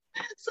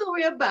So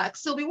we're back.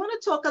 So we want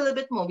to talk a little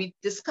bit more. We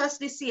discussed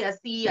the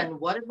CSE and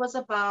what it was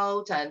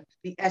about and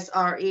the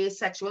SRA,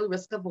 sexual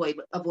risk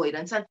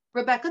avoidance. And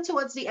Rebecca,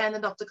 towards the end,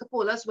 and Dr.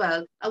 Capola as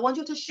well, I want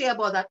you to share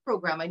about that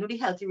program. I know the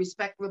Healthy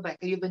Respect,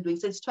 Rebecca, you've been doing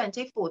since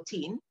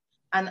 2014.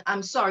 And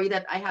I'm sorry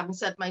that I haven't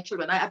sent my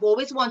children. I've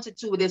always wanted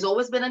to. There's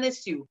always been an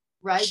issue,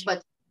 right?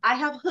 But I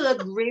have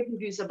heard rave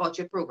reviews about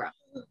your program.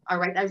 All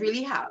right, I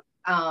really have.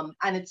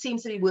 And it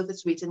seems to be worth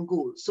its weight in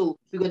gold. So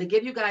we're going to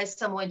give you guys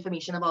some more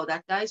information about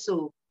that, guys.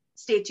 So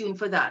stay tuned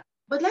for that.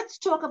 But let's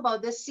talk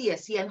about the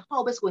CSE and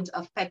how it's going to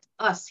affect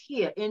us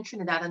here in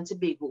Trinidad and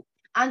Tobago.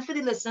 And for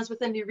the listeners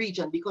within the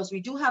region, because we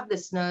do have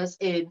listeners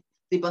in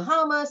the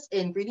Bahamas,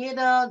 in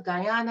Grenada,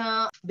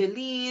 Guyana,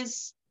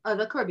 Belize,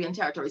 other Caribbean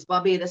territories,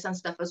 Barbados and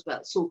stuff as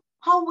well. So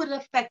how would it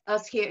affect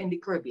us here in the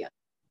Caribbean?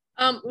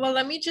 Well,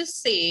 let me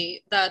just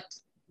say that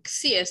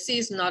CSE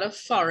is not a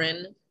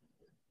foreign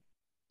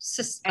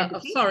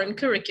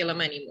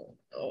curriculum anymore,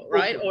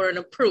 right? Okay. Or an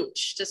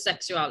approach to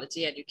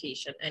sexuality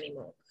education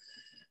anymore.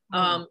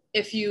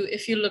 If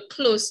you look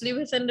closely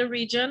within the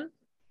region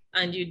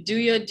and you do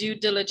your due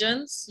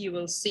diligence, you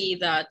will see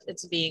that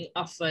it's being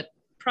offered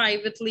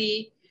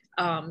privately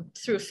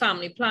through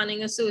family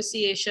planning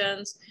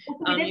associations.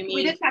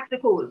 We did catch the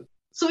cold.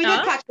 So we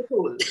did catch the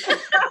cold.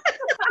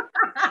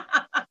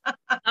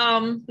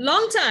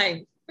 Long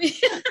time.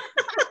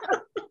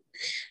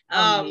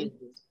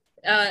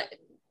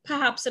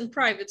 Perhaps in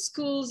private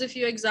schools, if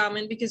you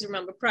examine, because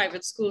remember,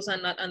 private schools are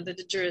not under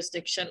the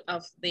jurisdiction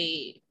of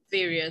the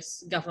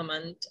various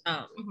government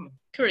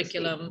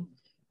curriculum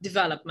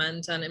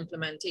development and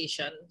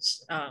implementation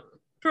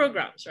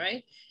programs,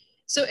 right?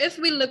 So if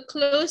we look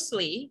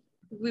closely,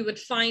 we would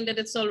find that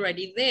it's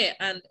already there,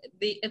 and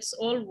it's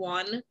all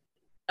one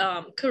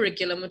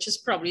curriculum, which is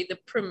probably the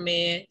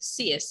premier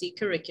CSE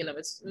curriculum.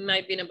 It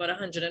might be in about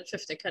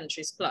 150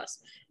 countries plus.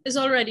 Is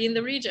already in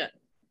the region,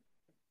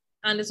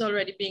 and is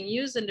already being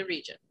used in the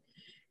region.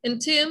 In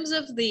terms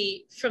of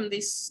from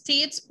the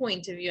state's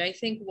point of view, I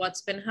think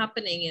what's been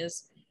happening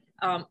is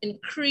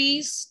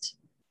increased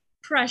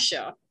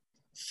pressure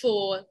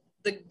for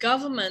the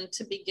government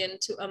to begin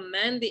to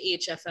amend the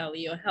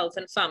HFLE, or Health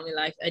and Family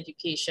Life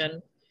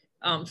Education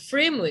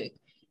framework,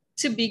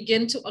 to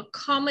begin to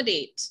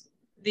accommodate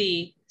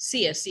the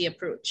CSE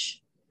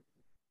approach,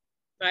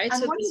 right?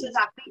 And so what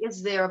exactly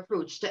is their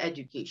approach to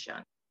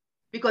education?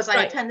 Because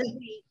I attended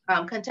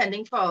the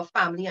Contending for Our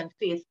Family and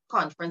Faith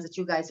conference that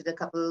you guys did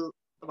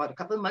about a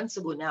couple of months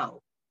ago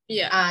now.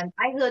 Yeah. And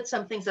I heard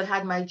some things that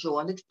had my jaw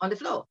on the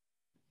floor.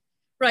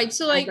 Right.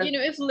 So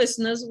if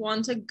listeners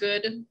want a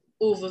good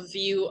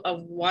overview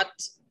of what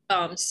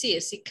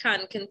CSE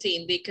can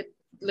contain, they could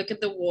look at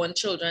the War on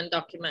Children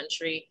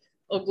documentary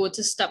or go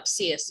to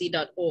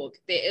stopcsc.org.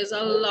 There is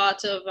a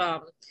lot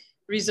of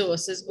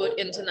resources, both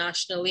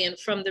internationally and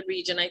from the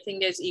region. I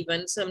think there's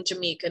even some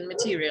Jamaican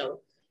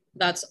material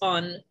that's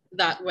on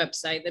that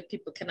website that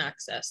people can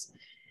access.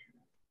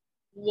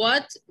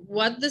 What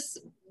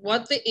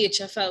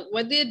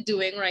they're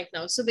doing right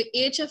now. So the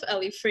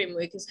HFLE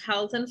framework is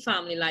Health and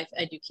Family Life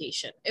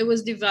Education. It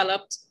was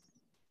developed,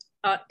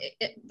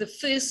 the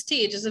first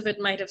stages of it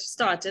might have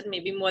started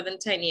maybe more than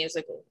 10 years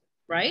ago,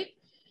 right?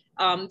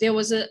 There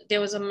was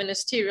a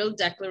ministerial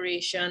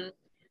declaration.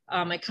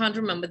 I can't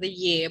remember the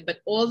year,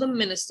 but all the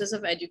ministers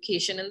of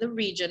education in the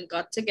region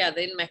got together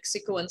in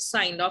Mexico and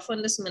signed off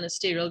on this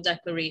ministerial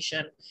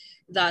declaration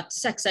that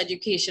sex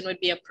education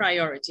would be a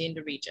priority in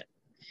the region.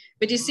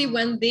 But you see,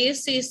 when they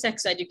say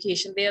sex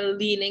education, they're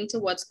leaning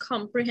towards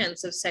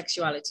comprehensive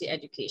sexuality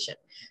education.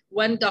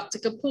 When Dr.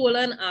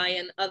 Capola and I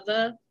and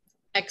other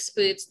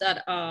experts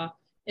that are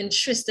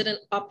interested in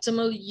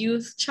optimal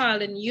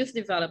child and youth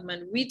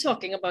development, we're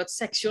talking about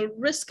sexual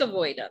risk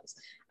avoidance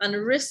and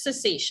risk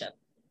cessation,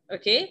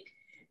 okay?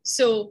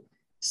 So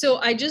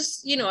I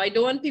just, I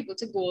don't want people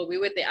to go away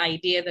with the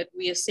idea that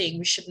we are saying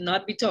we should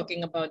not be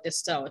talking about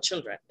this to our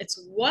children.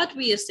 It's what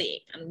we are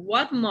saying and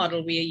what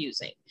model we are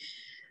using.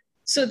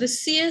 So the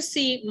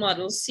CSE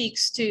model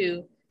seeks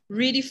to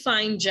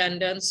redefine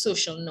gender and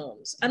social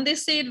norms, and they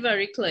say it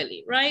very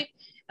clearly, right?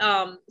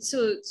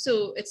 So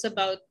it's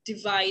about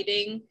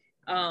dividing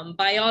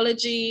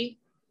biology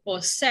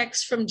or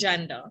sex from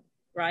gender,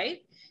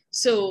 right?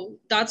 So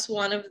that's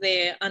one of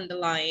their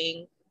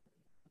underlying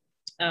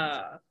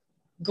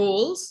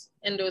goals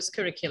in those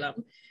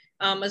curriculum.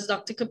 As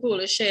Dr.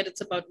 Capola shared,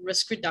 it's about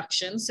risk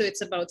reduction. So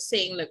it's about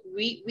saying, look,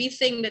 we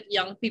think that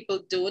young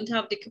people don't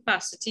have the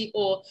capacity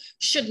or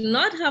should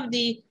not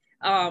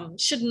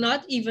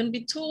even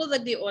be told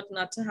that they ought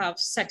not to have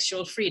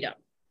sexual freedom.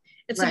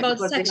 It's about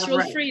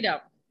sexual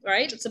freedom,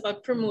 right? It's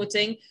about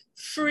promoting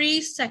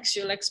free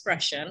sexual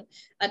expression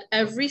at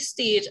every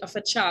stage of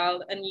a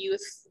child and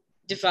youth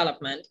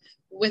development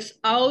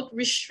without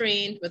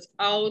restraint,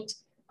 without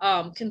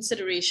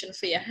consideration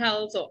for your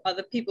health or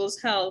other people's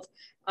health,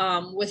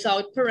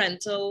 without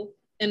parental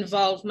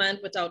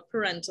involvement, without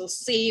parental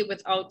say,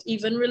 without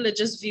even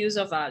religious views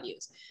or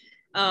values.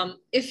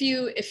 If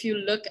you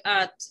look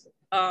at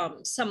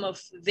some of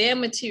their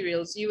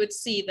materials, you would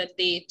see that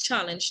they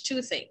challenge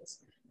two things: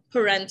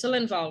 parental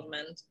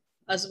involvement,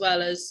 as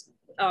well as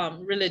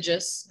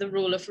the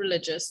role of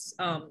religious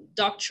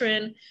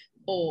doctrine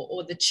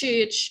or the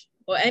church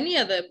or any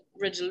other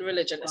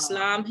religion, wow,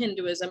 Islam,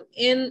 Hinduism,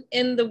 in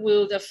the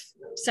world of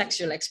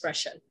sexual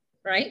expression,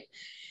 right?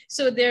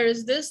 So there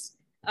is this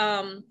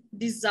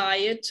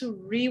desire to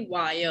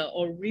rewire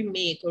or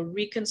remake or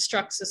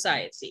reconstruct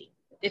society,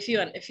 if you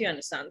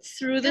understand,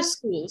 through the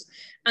schools.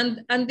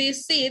 And they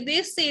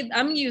say,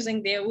 I'm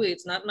using their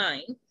words, not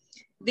mine.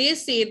 They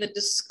say that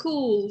the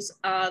schools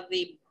are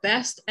the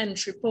best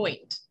entry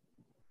point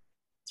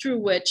through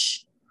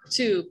which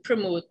to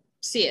promote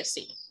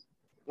CSE.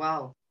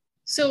 Wow.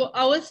 So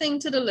our thing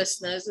to the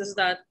listeners is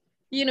that,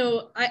 you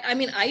know,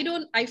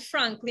 I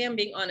frankly, I'm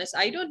being honest,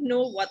 I don't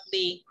know what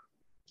the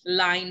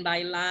line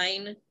by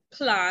line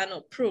plan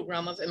or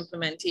program of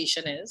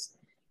implementation is,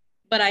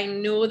 but I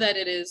know that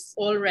it is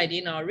already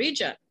in our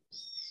region.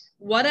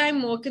 What I'm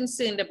more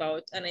concerned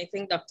about, and I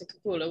think Dr.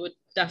 Coppola would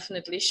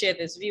definitely share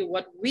this view,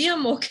 what we are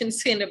more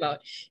concerned about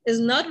is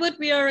not what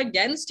we are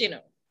against, you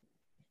know.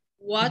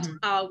 What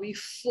are we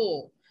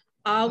for?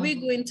 Are we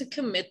going to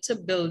commit to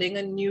building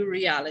a new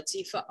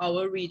reality for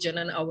our region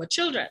and our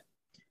children?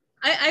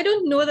 I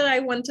don't know that I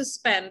want to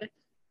spend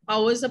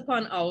hours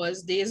upon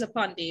hours, days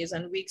upon days,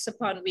 and weeks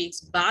upon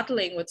weeks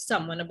battling with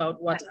someone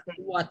about what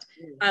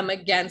I'm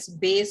against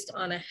based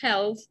on a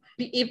health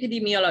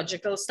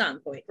epidemiological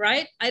standpoint,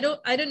 right? I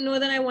don't know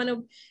that I want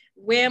to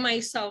wear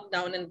myself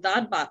down in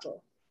that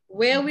battle.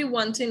 Where we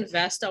want to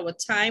invest our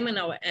time and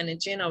our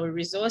energy and our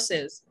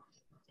resources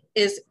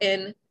is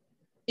in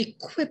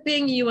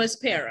equipping you as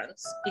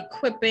parents,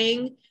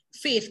 equipping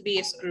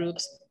faith-based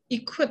groups,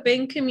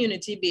 equipping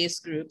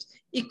community-based groups,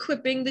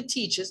 equipping the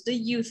teachers, the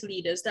youth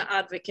leaders, the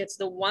advocates,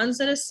 the ones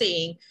that are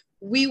saying,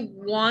 we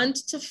want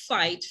to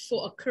fight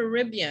for a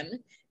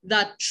Caribbean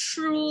that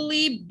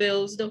truly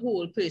builds the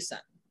whole person,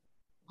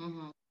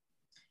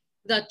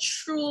 that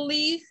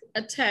truly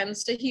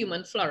attends to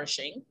human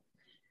flourishing,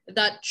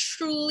 that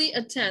truly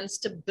attends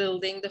to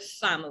building the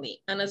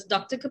family. And as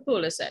Dr.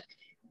 Coppola said,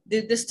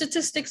 the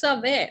statistics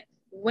are there.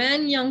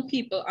 When young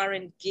people are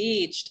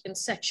engaged in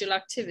sexual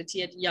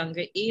activity at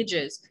younger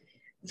ages,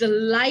 the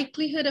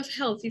likelihood of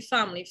healthy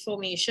family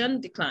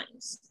formation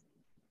declines.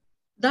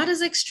 That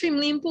is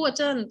extremely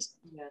important.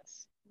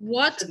 Yes.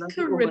 What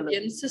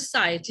Caribbean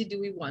society do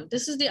we want?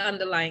 This is the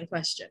underlying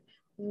question.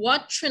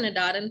 What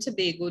Trinidad and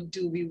Tobago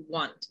do we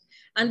want?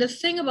 And the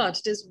thing about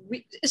it is,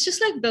 it's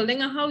just like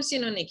building a house, you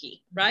know,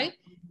 Nikki, right?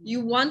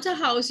 You want a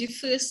house, you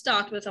first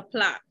start with a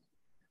plan.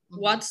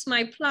 What's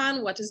my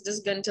plan? What is this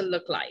going to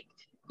look like?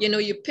 You know,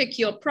 you pick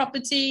your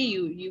property,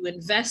 you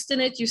invest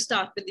in it, you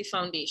start with the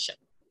foundation.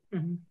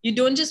 You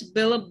don't just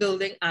build a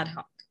building ad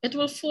hoc. It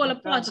will fall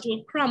apart, it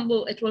will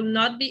crumble, it will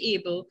not be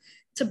able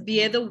to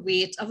bear the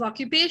weight of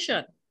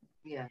occupation.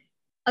 Yeah.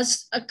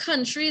 As a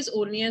country is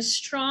only as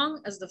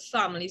strong as the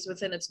families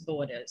within its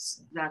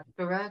borders. That's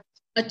correct.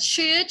 A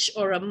church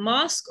or a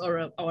mosque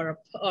or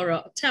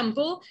a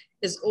temple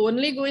is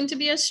only going to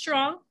be as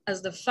strong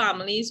as the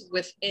families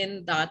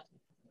within that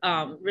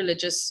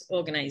religious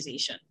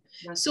organization.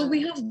 That's so right.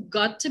 We have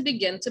got to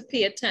begin to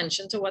pay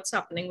attention to what's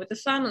happening with the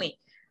family.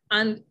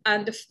 And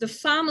the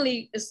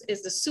family is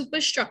the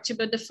superstructure,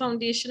 but the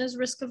foundation is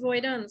risk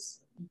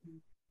avoidance.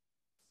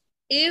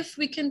 If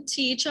we can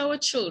teach our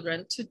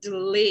children to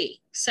delay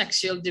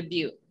sexual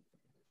debut,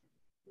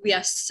 we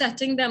are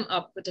setting them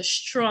up with a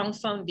strong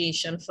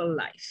foundation for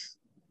life.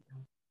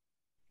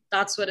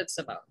 That's what it's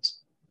about,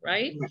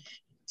 right? Yeah.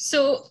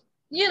 So,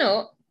 you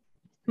know,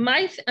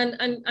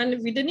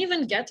 and we didn't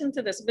even get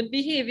into this, but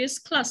behaviors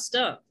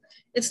cluster.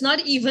 It's not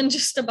even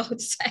just about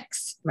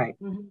sex. Right.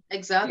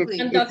 Exactly.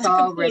 And Dr.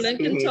 Coppola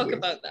can talk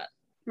about that.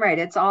 Right.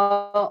 It's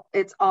all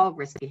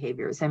risk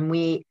behaviors. And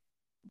we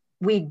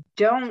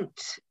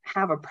don't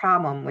have a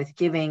problem with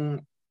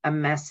giving a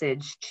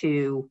message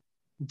to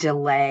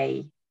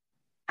delay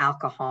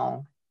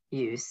alcohol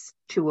use,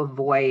 to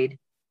avoid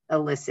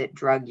illicit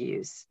drug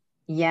use.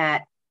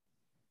 Yet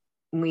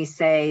we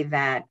say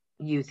that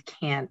youth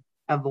can't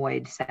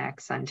avoid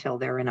sex until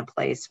they're in a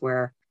place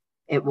where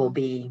it will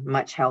be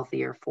much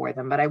healthier for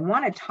them. But I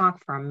want to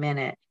talk for a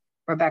minute,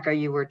 Rebecca,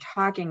 you were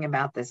talking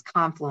about this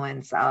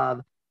confluence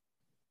of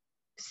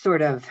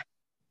sort of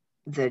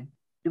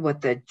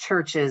what the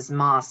churches,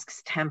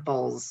 mosques,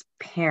 temples,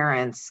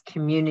 parents,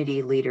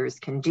 community leaders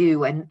can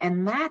do.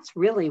 And that's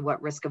really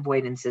what risk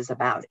avoidance is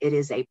about. It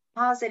is a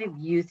positive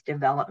youth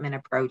development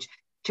approach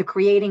to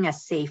creating a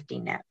safety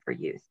net for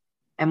youth.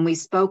 And we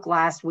spoke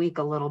last week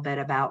a little bit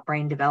about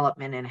brain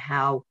development and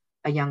how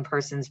a young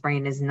person's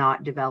brain is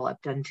not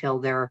developed until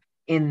they're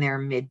in their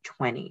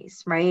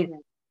mid-20s, right? Mm-hmm.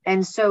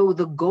 And so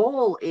the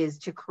goal is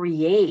to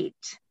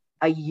create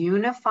a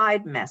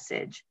unified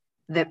message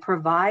that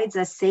provides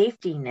a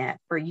safety net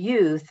for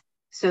youth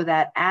so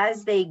that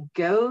as they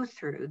go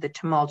through the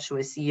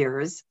tumultuous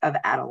years of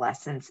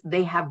adolescence,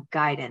 they have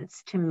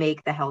guidance to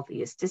make the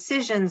healthiest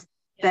decisions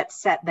that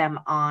set them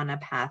on a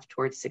path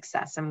towards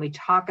success. And we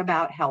talk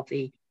about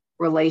healthy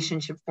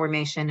relationship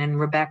formation, and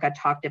Rebecca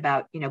talked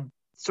about,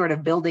 sort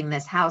of building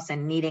this house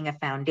and needing a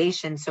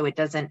foundation so it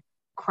doesn't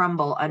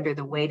crumble under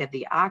the weight of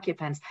the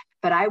occupants,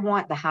 but I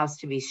want the house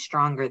to be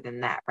stronger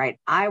than that, right?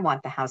 I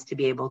want the house to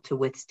be able to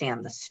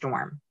withstand the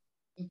storm.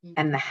 Mm-hmm.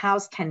 And the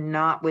house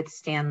cannot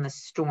withstand the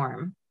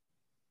storm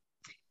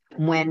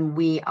when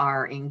we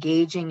are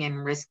engaging in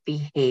risk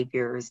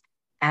behaviors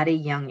at a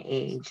young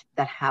age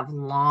that have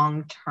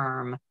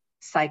long-term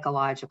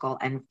psychological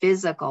and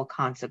physical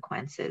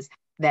consequences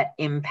that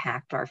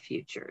impact our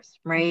futures,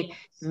 right? Yes.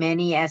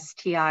 Many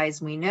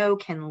STIs we know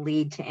can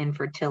lead to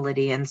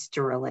infertility and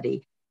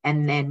sterility.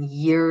 And then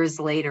years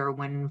later,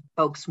 when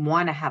folks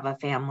want to have a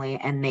family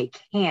and they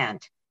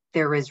can't,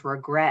 there is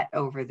regret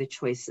over the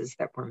choices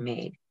that were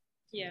made.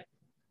 Yeah.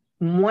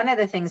 One of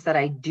the things that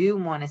I do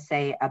want to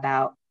say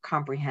about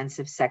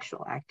comprehensive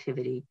sexual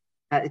activity,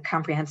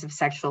 comprehensive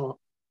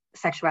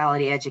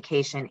sexuality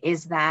education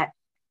is that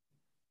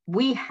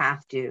we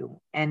have to,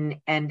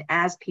 and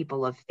as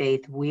people of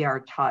faith, we are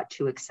taught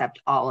to accept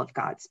all of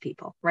God's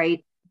people,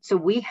 right? So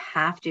we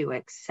have to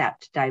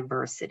accept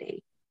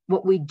diversity.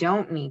 What we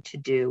don't need to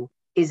do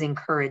is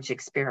encourage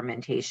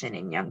experimentation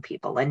in young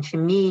people. And to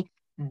me,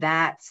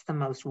 that's the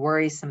most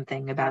worrisome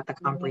thing about the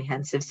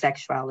comprehensive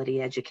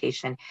sexuality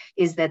education,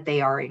 is that they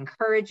are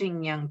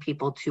encouraging young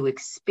people to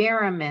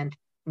experiment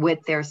with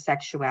their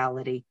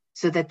sexuality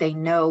so that they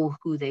know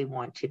who they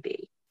want to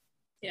be.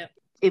 Yeah.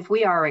 If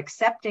we are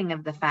accepting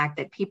of the fact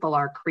that people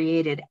are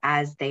created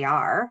as they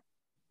are,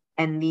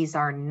 and these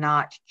are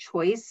not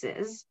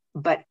choices,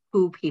 but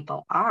who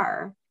people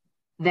are,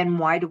 then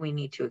why do we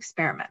need to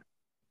experiment?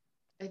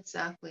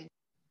 Exactly.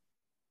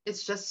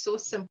 It's just so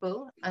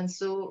simple and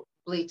so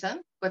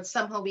blatant, but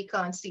somehow we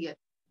can't see it.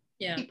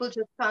 Yeah. People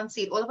just can't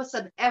see it. All of a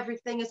sudden,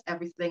 everything is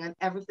everything and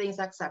everything is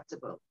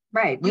acceptable.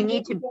 Right. We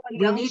need to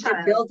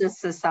build a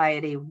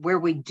society where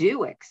we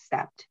do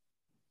accept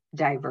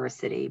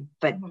diversity,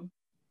 but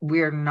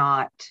we're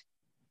not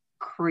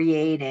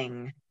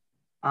creating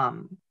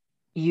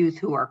youth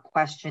who are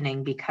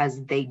questioning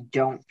because they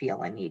don't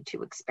feel a need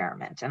to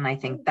experiment. And I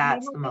think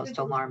that's the most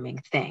alarming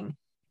thing,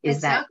 is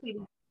exactly.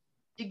 That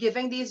you're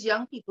giving these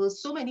young people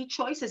so many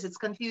choices, it's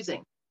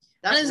confusing.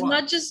 That's and it's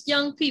not just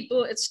young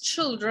people, it's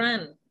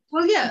children.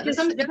 Well, yeah,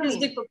 because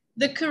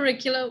the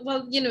curricula,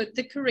 well, you know,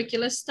 the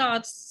curricula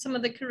starts, some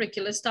of the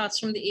curricula starts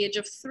from the age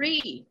of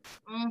 3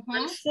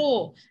 and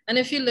 4. And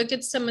if you look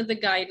at some of the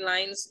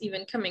guidelines,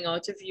 even coming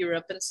out of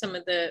Europe and some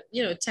of the,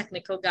 you know,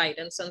 technical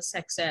guidance on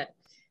sex ed,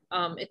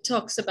 it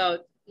talks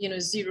about, you know,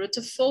 0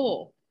 to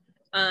 4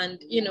 and,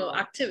 you know,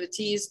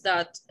 activities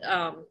that,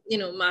 you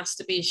know,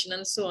 masturbation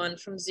and so on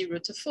from 0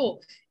 to 4.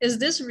 Is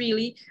this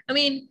really, I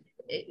mean,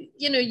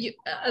 you know,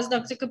 as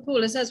Dr.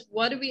 Coppola says,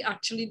 what are we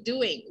actually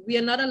doing? We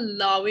are not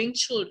allowing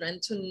children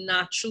to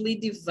naturally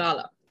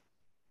develop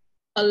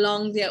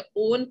along their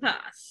own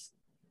path,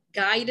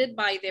 guided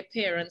by their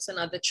parents and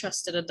other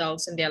trusted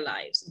adults in their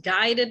lives,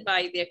 guided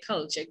by their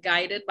culture,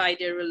 guided by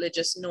their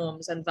religious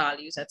norms and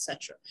values,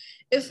 etc.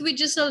 If we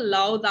just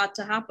allow that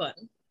to happen,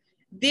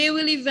 they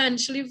will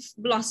eventually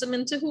blossom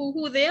into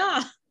who they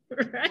are.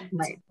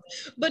 Right.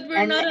 But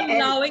we're not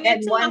allowing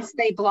it to once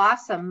they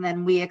blossom,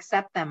 then we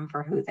accept them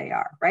for who they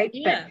are, right?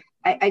 Yeah.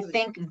 But I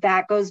think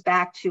that goes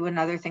back to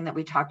another thing that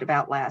we talked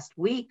about last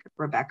week,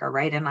 Rebecca,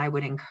 right? And I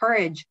would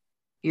encourage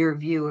your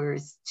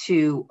viewers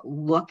to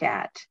look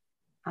at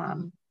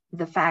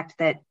the fact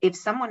that if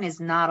someone is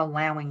not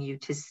allowing you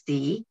to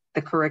see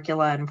the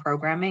curricula and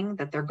programming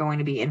that they're going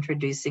to be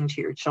introducing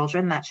to your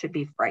children, that should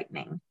be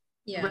frightening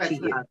to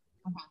you.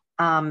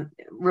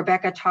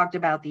 Rebecca talked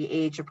about the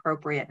age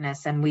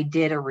appropriateness, and we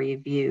did a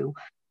review.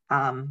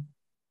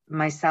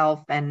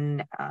 Myself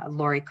and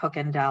Lori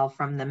Kuykendall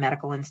from the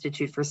Medical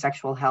Institute for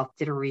Sexual Health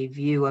did a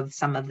review of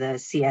some of the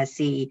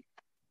CSE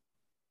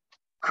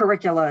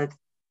curricula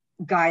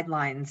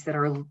guidelines that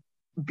are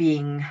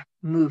being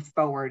moved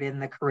forward in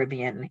the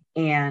Caribbean.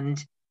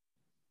 And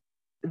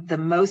the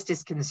most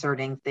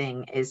disconcerting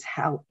thing is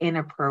how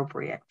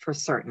inappropriate for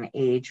certain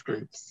age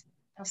groups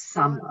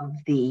some of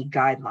the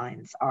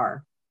guidelines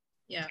are.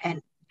 Yeah.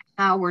 And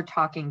how we're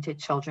talking to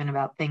children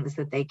about things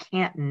that they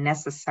can't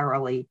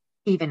necessarily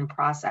even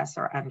process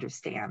or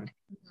understand.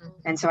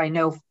 And so I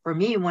know for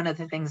me, one of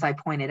the things I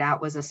pointed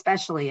out was,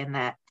 especially in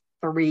that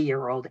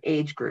 3-year-old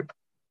age group,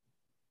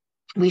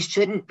 we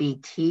shouldn't be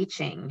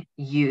teaching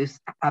youth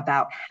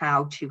about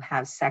how to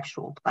have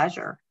sexual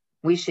pleasure.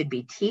 We should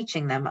be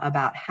teaching them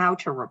about how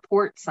to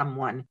report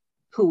someone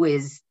who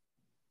is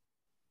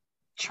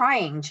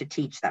trying to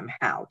teach them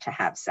how to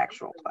have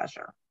sexual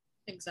pleasure.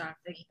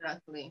 Exactly.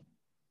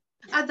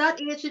 At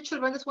that age, the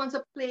children just want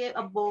to play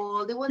a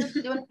ball. They want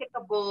to kick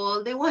a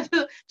ball. They want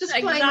to just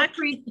climb a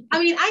tree. I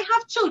mean, I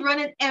have children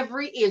in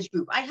every age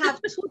group. I have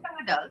 2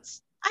 young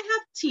adults. I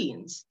have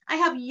teens. I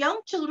have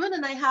young children,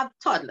 and I have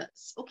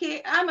toddlers.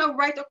 Okay, I'm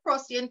right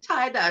across the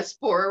entire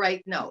diaspora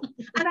right now,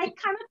 and I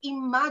cannot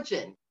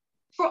imagine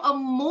for a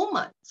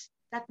moment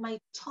that my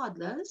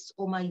toddlers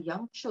or my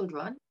young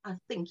children are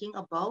thinking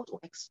about or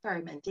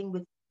experimenting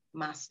with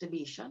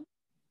masturbation.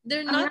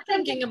 They're not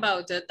thinking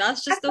about it.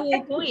 That's just the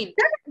whole point.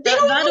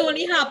 That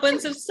only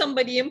happens if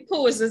somebody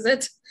imposes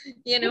it,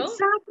 you know?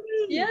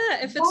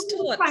 Yeah, if Why it's are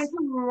you taught. trying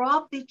to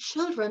rob the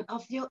children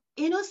of your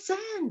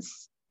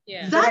innocence?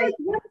 Yeah. That is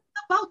what it's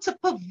about, to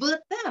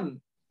pervert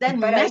them, then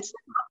But mess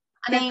them up.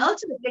 And then think-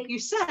 ultimately, like you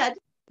said,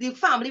 the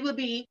family will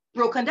be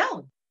broken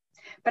down.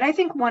 But I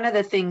think one of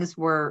the things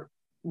we're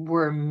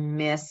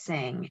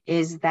missing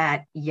is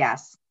that,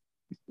 yes,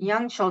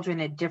 young children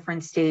at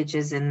different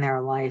stages in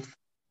their life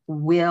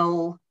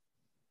will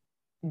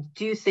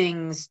do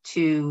things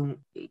to,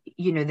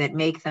 that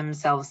make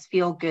themselves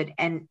feel good,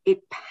 and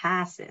it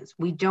passes.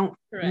 We don't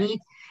need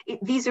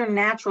these are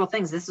natural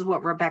things. This is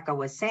what Rebecca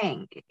was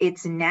saying.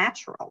 It's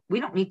natural. We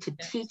don't need to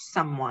teach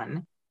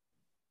someone,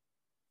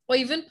 or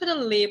even put a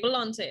label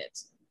onto it.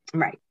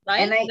 Right.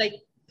 And like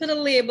put a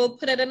label,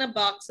 put it in a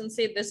box and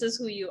say, this is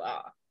who you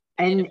are.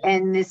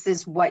 And this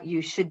is what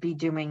you should be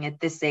doing at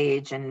this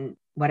age and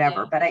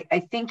whatever. But I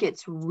think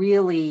it's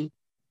really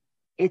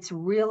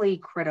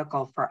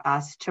critical for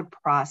us to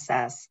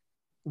process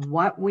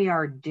what we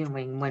are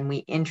doing when we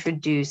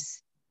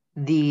introduce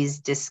these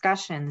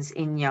discussions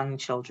in young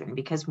children.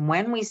 Because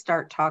when we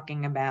start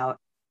talking about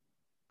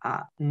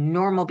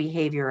normal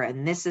behavior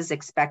and this is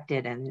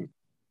expected, and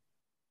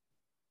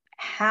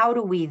how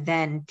do we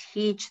then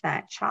teach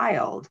that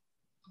child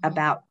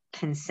about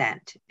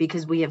consent?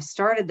 Because we have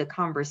started the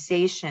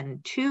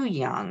conversation too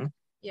young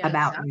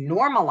about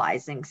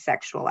normalizing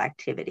sexual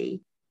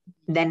activity.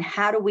 Then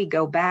how do we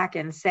go back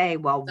and say,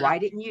 well, why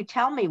didn't you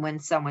tell me when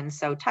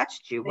so-and-so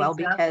touched you? Well,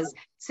 because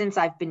since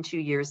I've been 2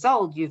 years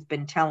old, you've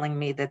been telling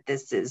me that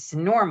this is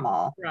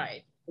normal.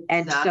 Right.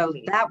 And so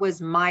that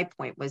was my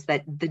point, was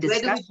that the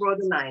discussion, where do we draw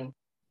the line?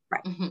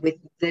 Right. With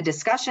the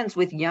discussions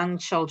with young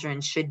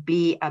children should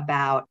be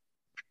about,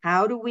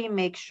 how do we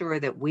make sure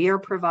that we are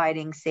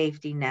providing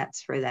safety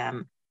nets for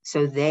them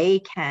so they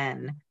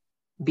can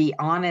be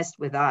honest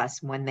with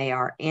us when they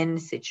are in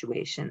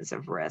situations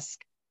of risk?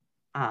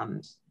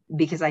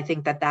 Because I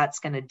think that that's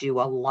going to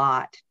do a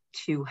lot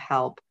to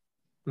help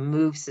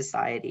move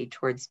society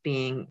towards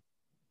being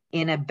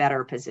in a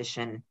better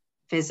position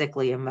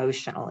physically,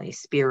 emotionally,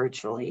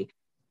 spiritually,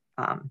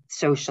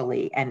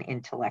 socially, and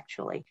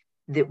intellectually.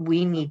 That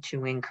we need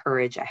to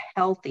encourage a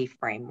healthy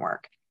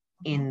framework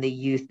in the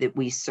youth that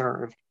we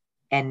serve,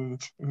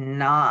 and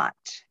not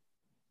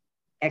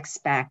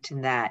expect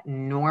that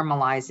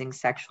normalizing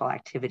sexual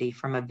activity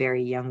from a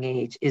very young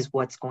age is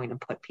what's going to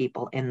put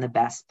people in the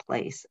best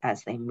place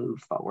as they move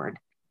forward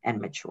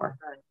and mature.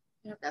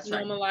 Right. That's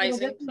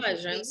normalizing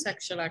pleasure and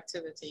sexual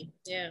activity.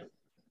 Yeah.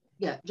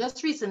 Yeah,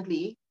 just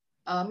recently,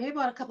 maybe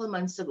about a couple of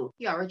months ago,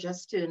 Kiara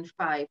just turned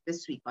 5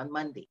 this week on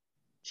Monday.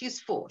 She's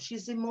 4.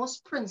 She's the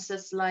most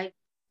princess-like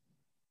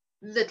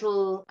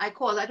little, I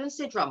don't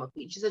say drama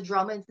queen, she's a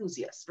drama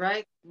enthusiast,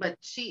 right? But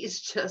she is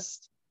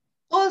just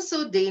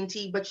also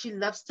dainty, but she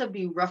loves to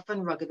be rough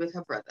and rugged with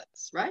her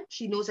brothers, right?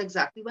 She knows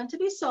exactly when to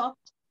be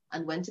soft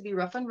and when to be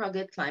rough and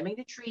rugged, climbing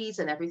the trees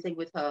and everything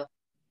with her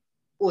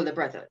older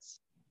brothers.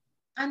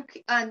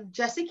 And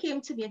Jesse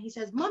came to me and he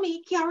says,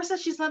 Mommy, Kiara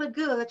says she's not a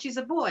girl, that she's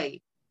a boy.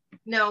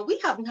 Now, we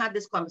haven't had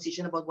this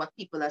conversation about what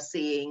people are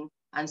saying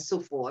and so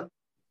forth.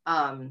 We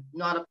haven't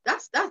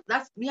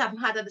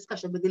had a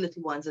discussion with the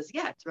little ones as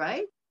yet,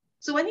 right?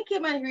 So when he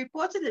came and he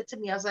reported it to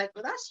me, I was like,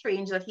 well, that's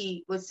strange that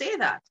he would say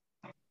that.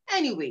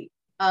 Anyway,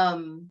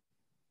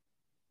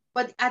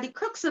 but at the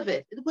crux of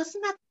it, it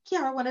wasn't that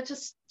Kiara wanted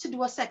to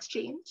do a sex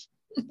change.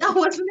 That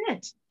wasn't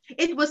it.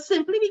 It was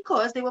simply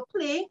because they were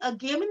playing a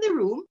game in the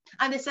room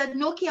and they said,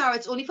 no, Kiara,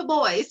 it's only for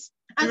boys.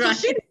 And so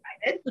she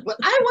decided, well,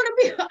 I'm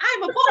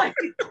a boy.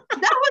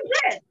 That was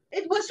it.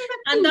 It wasn't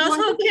that. And that's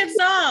how kids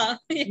are.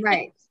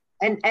 Right.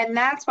 And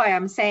that's why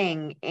I'm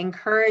saying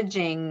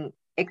encouraging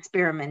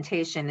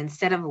experimentation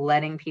instead of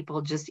letting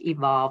people just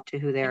evolve to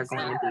who they're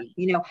going to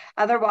be.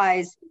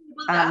 Otherwise,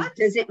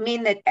 does it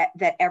mean that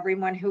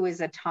everyone who is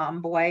a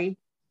tomboy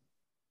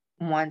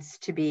wants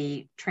to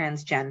be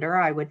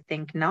transgender? I would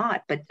think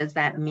not. But does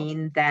that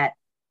mean that,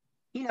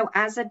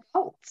 as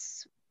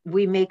adults,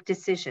 we make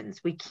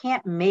decisions? We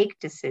can't make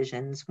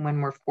decisions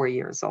when we're 4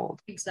 years old.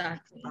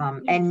 Exactly.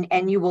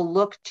 And you will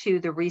look to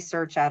the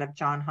research out of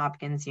Johns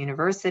Hopkins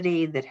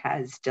University that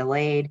has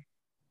delayed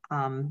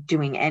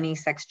doing any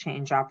sex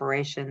change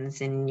operations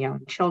in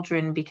young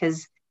children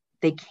because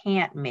they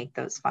can't make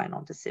those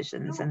final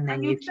decisions, and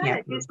then you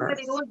can't reverse.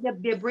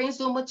 Their brains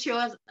don't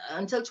mature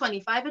until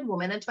 25 in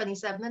women and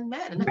 27 in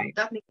men. And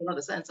that makes a lot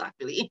of sense,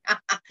 actually.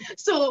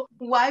 So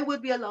why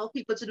would we allow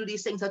people to do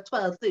these things at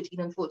 12, 13,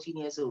 and 14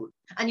 years old?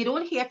 And you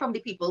don't hear from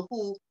the people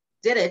who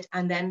did it,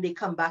 and then they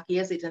come back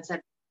years later and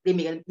said they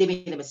made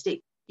a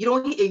mistake.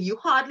 You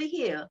hardly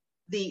hear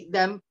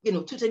them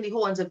tooting the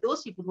horns of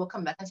those people who will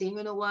come back and saying,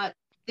 you know what?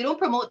 They don't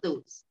promote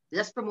those. They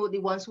just promote the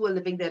ones who are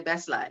living their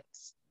best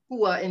lives,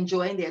 who are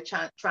enjoying their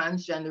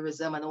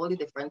transgenderism and all the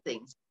different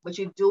things. But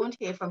you don't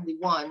hear from the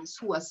ones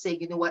who are saying,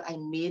 you know what, I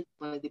made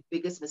one of the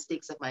biggest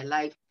mistakes of my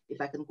life.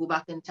 If I can go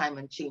back in time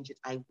and change it,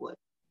 I would.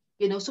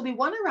 So we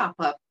want to wrap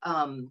up,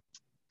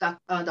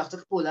 Dr.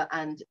 Coppola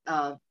and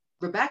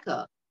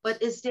Rebecca.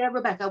 But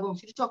Rebecca, I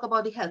want you to talk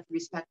about the Health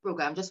Respect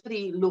program, just for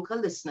the local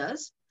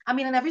listeners. I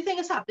mean, and everything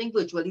is happening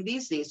virtually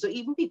these days. So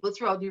even people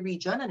throughout the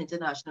region and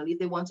internationally, if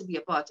they want to be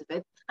a part of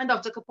it, and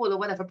Dr. Capola,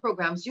 whatever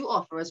programs you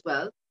offer as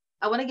well,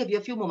 I want to give you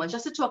a few moments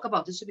just to talk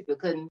about it so people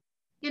can,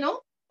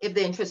 if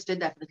they're interested,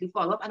 definitely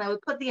follow up. And I will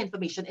put the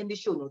information in the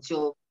show notes,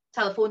 your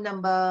telephone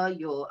number,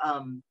 your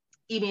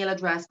email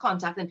address,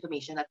 contact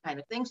information, that kind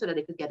of thing, so that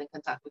they could get in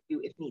contact with you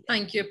if needed.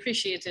 Thank you,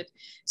 appreciate it.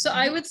 So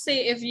I would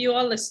say if you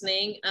are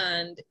listening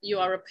and you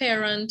are a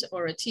parent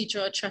or a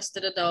teacher or a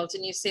trusted adult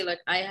and you say, like,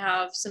 I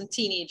have some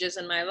teenagers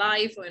in my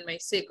life or in my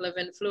circle of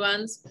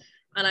influence,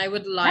 and I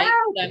would like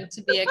them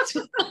to be,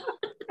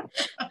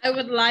 I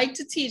would like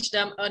to teach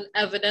them an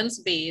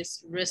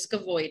evidence-based risk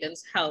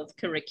avoidance health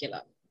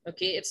curriculum.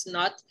 Okay, it's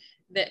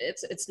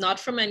not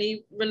from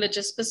any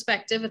religious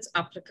perspective. It's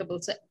applicable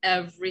to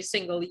every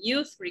single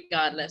youth,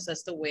 regardless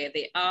as to where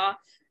they are,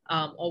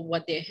 or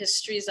what their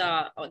histories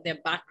are, or their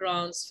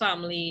backgrounds,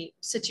 family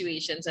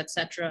situations,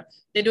 etc.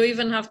 They don't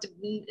even have to,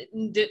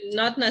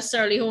 not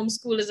necessarily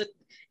homeschool as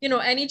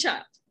any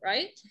child,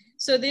 right?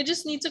 So they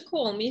just need to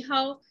call me.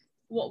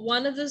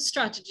 One of the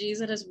strategies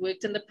that has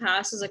worked in the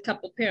past is a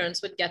couple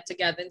parents would get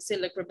together and say,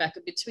 look, Rebecca,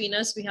 between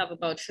us, we have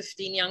about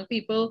 15 young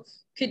people.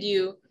 Could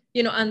you,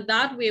 and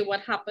that way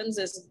what happens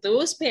is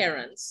those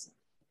parents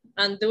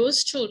and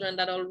those children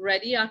that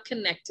already are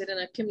connected in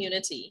a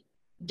community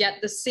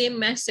get the same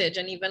message.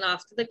 And even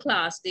after the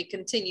class, they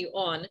continue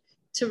on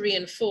to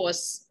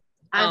reinforce.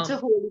 And to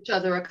hold each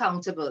other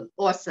accountable.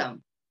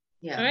 Awesome.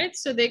 Yeah. All right.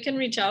 So they can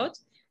reach out.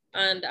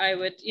 And I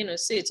would,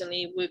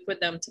 certainly work with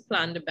them to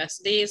plan the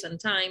best days and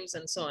times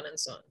and so on and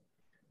so on.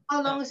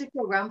 How long is the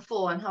program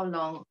for, and how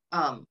long,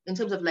 in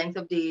terms of length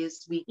of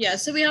days, weeks? Yeah,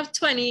 so we have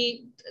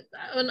 20,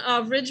 on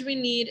average, we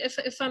need,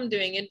 if I'm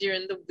doing it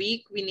during the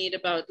week, we need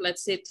about,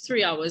 let's say,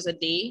 3 hours a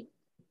day.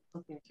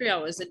 Okay. 3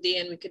 hours a day,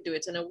 and we could do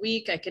it in a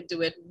week. I could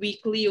do it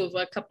weekly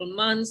over a couple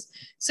months.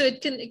 So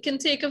it can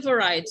take a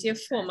variety of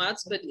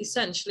formats, but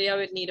essentially I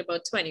would need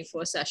about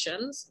 24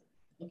 sessions.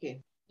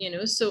 Okay.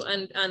 So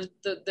and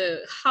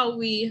the how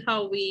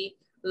we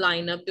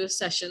line up those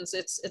sessions,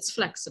 it's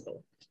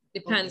flexible.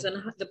 Depends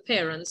on the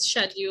parents'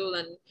 schedule,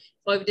 and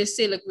or if they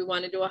say, look, we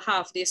want to do a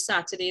half day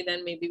Saturday,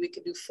 then maybe we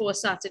could do 4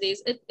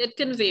 Saturdays. It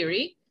can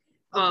vary.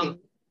 Okay.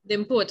 The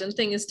important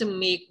thing is to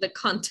make the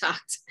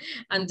contact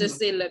and to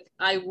say, look,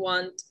 I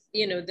want,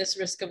 this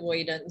risk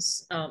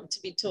avoidance to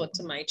be taught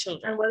to my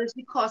children. And what is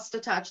the cost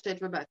attached to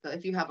it, Rebecca,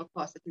 if you have a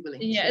cost that you're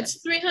willing to share?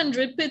 It's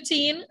 $300 per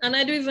teen. And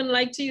I don't even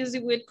like to use the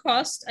word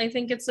cost. I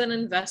think it's an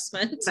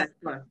investment.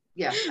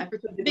 Yeah. I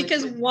prefer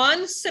because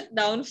one sit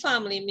down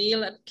family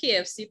meal at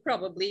KFC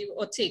probably,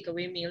 or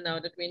takeaway meal now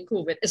that we're in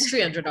COVID, is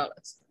 $300,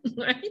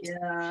 right?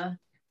 Yeah.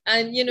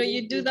 And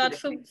you do that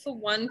for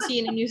one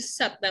teen and you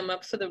set them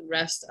up for the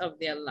rest of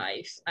their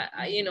life.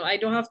 I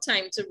don't have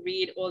time to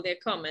read all their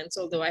comments,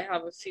 although I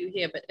have a few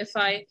here, but if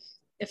I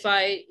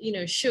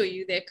show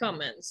you their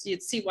comments,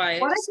 you'd see why.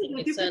 What I think,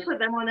 if you could put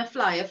them on a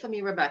flyer for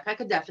me, Rebecca, I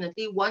could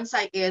definitely, once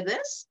I air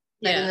this,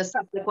 in a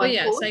subsequent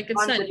post, I could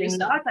send you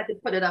some. I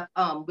could put it up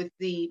with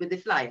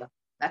the flyer.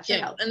 That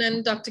should help. And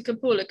then Dr.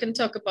 Capola can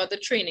talk about the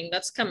training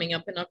that's coming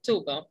up in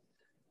October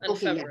and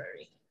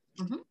February.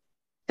 Yeah. Mm-hmm.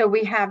 So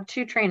we have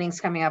 2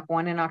 trainings coming up,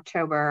 one in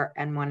October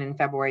and one in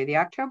February. The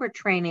October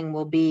training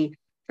will be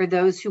for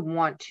those who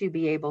want to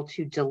be able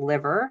to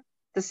deliver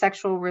the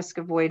sexual risk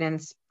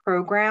avoidance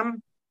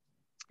program.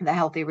 The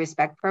Healthy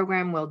Respect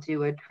program will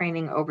do a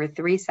training over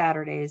 3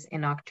 Saturdays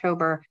in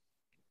October.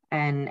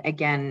 And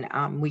again,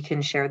 we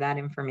can share that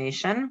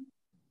information.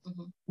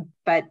 Mm-hmm.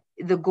 But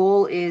the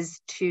goal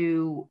is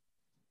to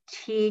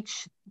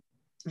teach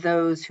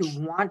those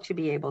who want to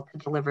be able to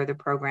deliver the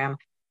program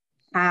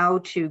how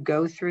to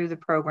go through the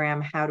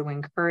program, how to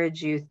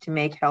encourage youth to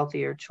make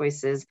healthier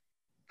choices,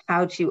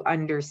 how to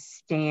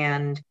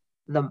understand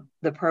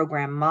the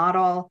program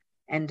model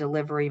and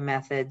delivery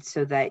methods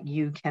so that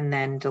you can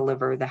then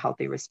deliver the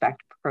Healthy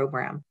Respect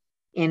program.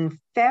 In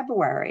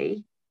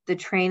February, the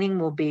training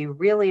will be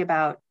really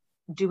about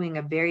doing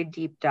a very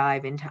deep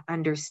dive into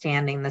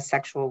understanding the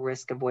sexual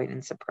risk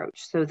avoidance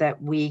approach so that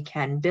we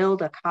can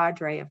build a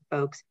cadre of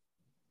folks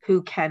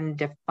who can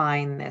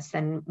define this.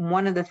 And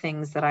one of the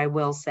things that I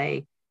will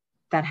say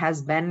that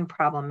has been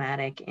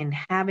problematic in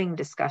having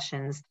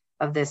discussions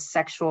of this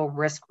sexual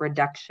risk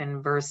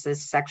reduction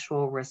versus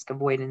sexual risk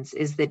avoidance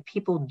is that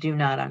people do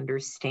not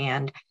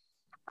understand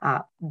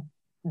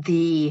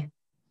the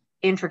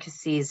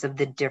intricacies of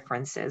the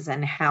differences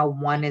and how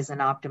one is an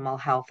optimal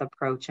health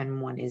approach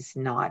and one is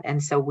not.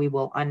 And so we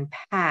will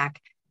unpack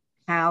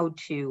how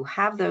to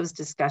have those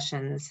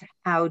discussions,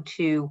 how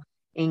to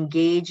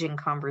engage in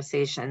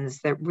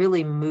conversations that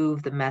really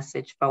move the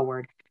message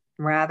forward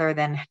rather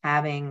than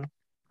having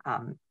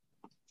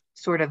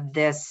sort of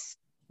this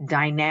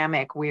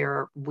dynamic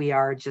where we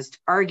are just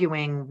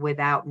arguing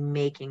without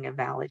making a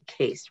valid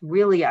case,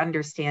 really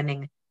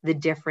understanding the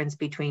difference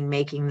between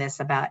making this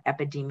about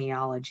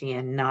epidemiology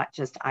and not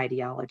just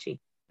ideology,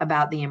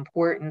 about the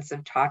importance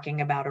of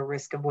talking about a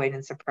risk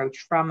avoidance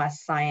approach from a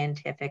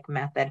scientific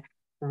method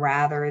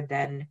rather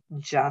than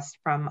just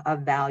from a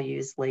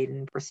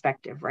values-laden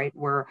perspective, right?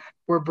 We're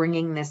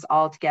bringing this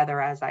all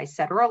together, as I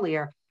said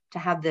earlier, to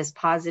have this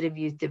positive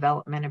youth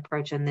development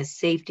approach and this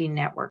safety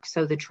network.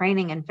 So the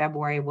training in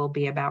February will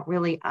be about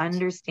really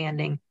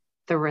understanding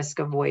the risk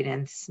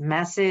avoidance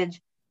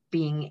message,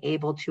 being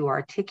able to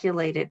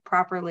articulate it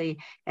properly,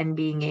 and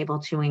being able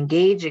to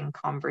engage in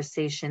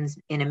conversations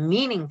in a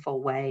meaningful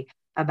way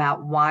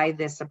about why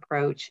this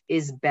approach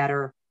is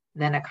better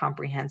than a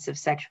comprehensive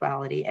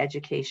sexuality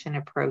education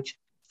approach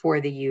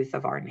for the youth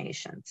of our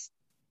nations.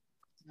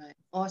 Right.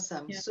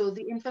 Awesome. Yeah. So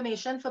the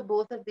information for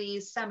both of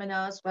these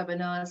seminars,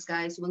 webinars,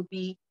 guys, will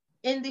be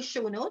in the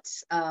show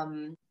notes.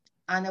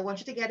 And I want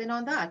you to get in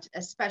on that,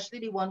 especially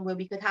the one where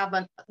we could have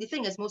the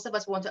thing is, most of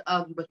us want to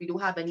argue, but we don't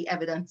have any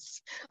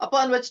evidence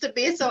upon which to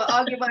base our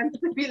arguments.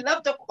 We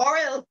love to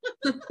quarrel,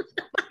 but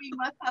we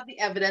must have the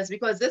evidence,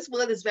 because this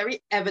world is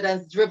very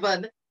evidence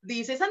driven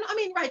these days. And I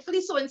mean,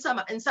 rightfully so in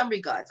some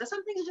regards. There's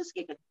something you just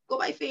go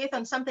by faith,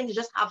 and something you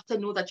just have to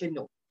know that you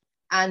know.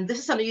 And this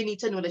is something you need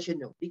to know that you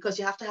know, because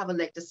you have to have a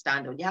leg to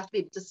stand on. You have to be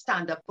able to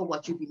stand up for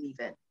what you believe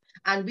in.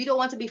 And we don't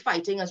want to be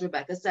fighting, as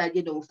Rebecca said,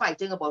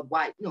 fighting about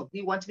why. No,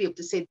 we want to be able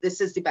to say, this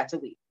is the better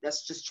way.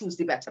 Let's just choose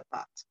the better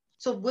path.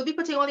 So we'll be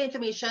putting all the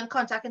information,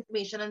 contact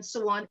information, and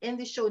so on in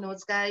the show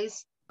notes,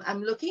 guys.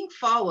 I'm looking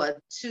forward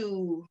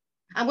to,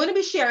 I'm going to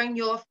be sharing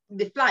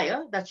the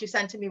flyer that you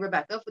sent to me,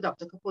 Rebecca, for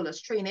Dr.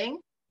 Capola's training.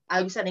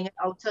 I'll be sending it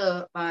out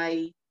to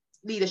my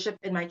leadership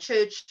in my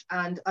church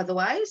and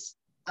otherwise,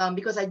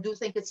 because I do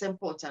think it's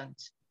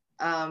important.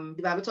 The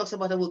Bible talks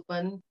about a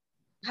workman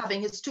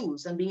having his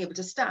tools and being able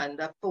to stand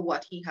up for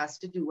what he has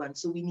to do. And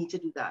so we need to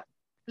do that.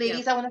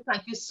 Ladies, I want to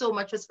thank you so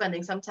much for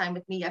spending some time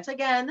with me yet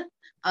again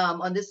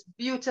on this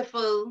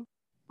beautiful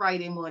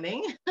Friday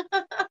morning.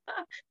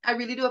 I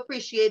really do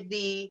appreciate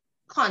the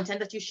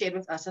content that you shared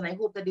with us. And I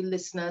hope that the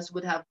listeners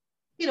would have,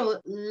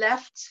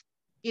 left,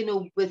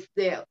 with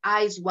their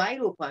eyes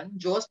wide open,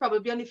 jaws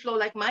probably on the floor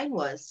like mine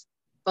was,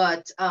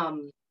 but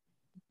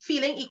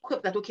feeling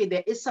equipped that, okay,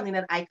 there is something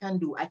that I can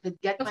do. I could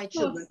get my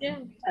children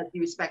at the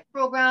Respect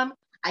program.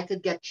 I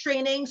could get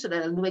training so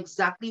that I'll know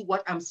exactly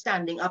what I'm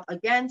standing up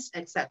against,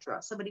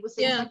 etc. Somebody was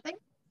saying something?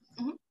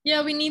 Mm-hmm.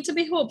 Yeah, we need to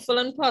be hopeful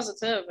and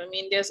positive. I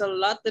mean, there's a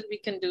lot that we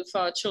can do for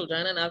our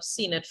children, and I've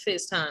seen it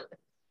firsthand,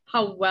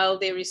 how well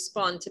they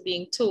respond to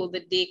being told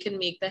that they can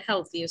make the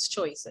healthiest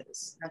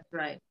choices. That's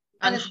right.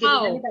 And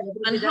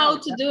how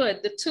to do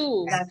it, the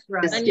tools. That's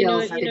right.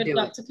 And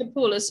Dr.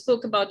 Capola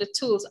spoke about the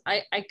tools.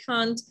 I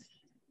can't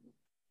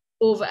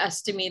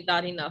overestimate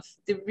that enough.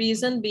 The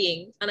reason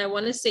being, and I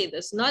want to say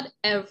this, not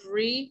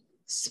every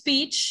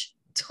speech,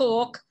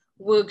 talk,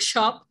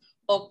 workshop,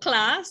 or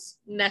class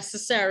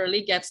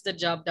necessarily gets the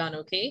job done,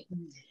 okay?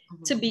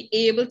 Mm-hmm. To be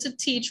able to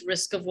teach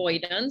risk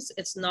avoidance,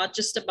 it's not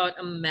just about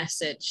a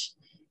message.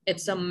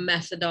 It's a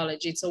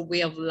methodology. It's a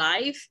way of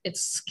life.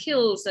 It's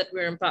skills that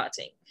we're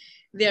imparting.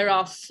 There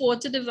are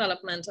 40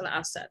 developmental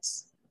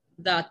assets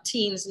that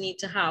teens need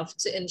to have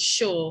to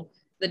ensure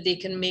that they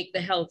can make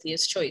the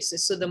healthiest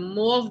choices. So the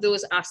more of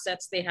those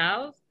assets they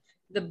have,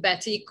 the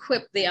better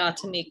equipped they are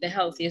to make the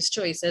healthiest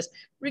choices,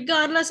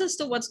 regardless as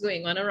to what's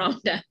going on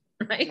around them,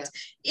 right? Yeah.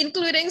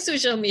 Including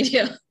social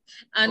media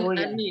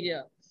and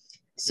media.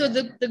 So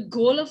the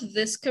goal of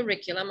this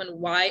curriculum and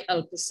why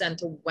Elpis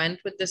Center went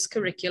with this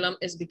curriculum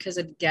is because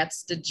it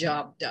gets the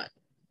job done.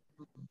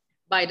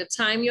 By the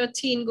time your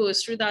teen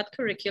goes through that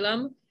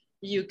curriculum,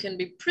 you can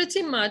be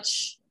pretty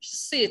much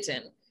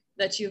certain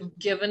that you've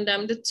given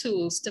them the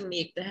tools to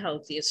make the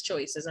healthiest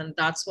choices. And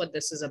that's what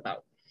this is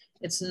about.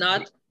 It's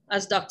not,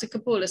 as Dr.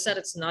 Capola said,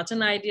 it's not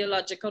an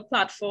ideological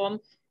platform.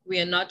 We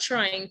are not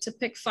trying to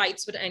pick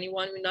fights with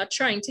anyone. We're not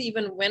trying to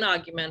even win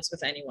arguments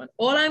with anyone.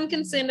 All I'm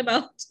concerned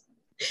about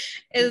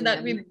is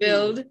that we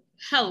build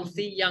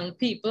healthy young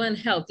people and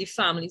healthy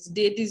families.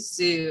 They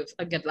deserve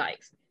a good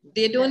life.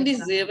 They don't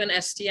deserve an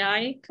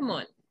STI. Come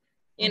on,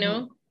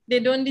 they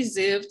don't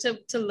deserve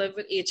to live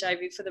with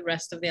HIV for the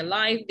rest of their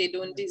life. They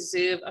don't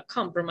deserve a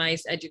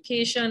compromised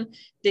education.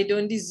 They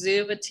don't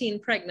deserve a teen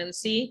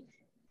pregnancy.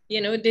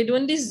 They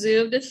don't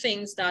deserve the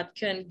things that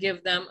can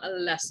give them a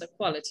lesser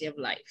quality of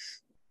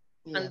life.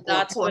 Yeah. And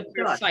that's what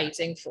we're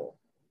fighting for.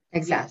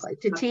 Exactly.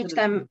 Yes,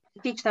 to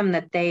teach them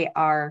that they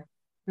are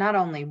not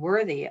only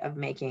worthy of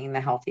making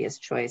the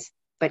healthiest choice,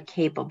 but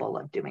capable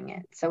of doing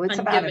it. So it's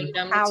about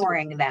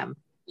empowering them.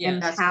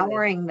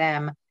 Empowering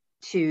them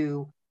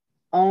to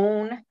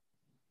own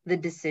the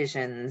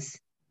decisions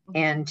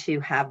and to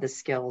have the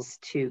skills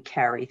to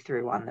carry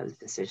through on those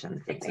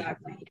decisions that they have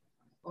made.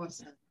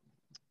 Awesome.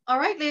 All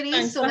right, ladies.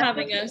 Thanks for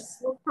having us.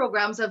 Both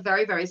programs are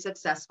very, very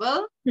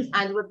successful.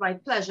 And with my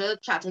pleasure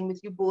chatting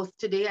with you both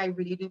today, I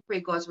really do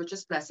pray God's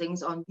richest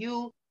blessings on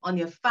you, on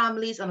your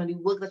families, and on the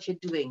work that you're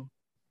doing.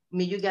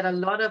 May you get a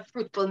lot of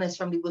fruitfulness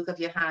from the work of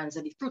your hands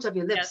and the fruit of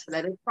your lips. Yes.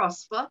 Let it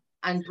prosper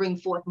and bring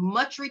forth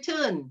much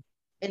return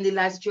in the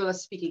lives that you are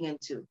speaking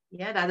into.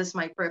 Yeah, that is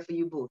my prayer for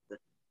you both.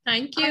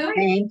 Thank you.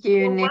 Thank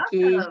you,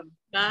 Nikki. Welcome.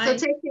 Bye. So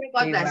take care.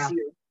 God bless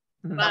you.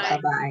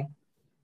 Bye-bye.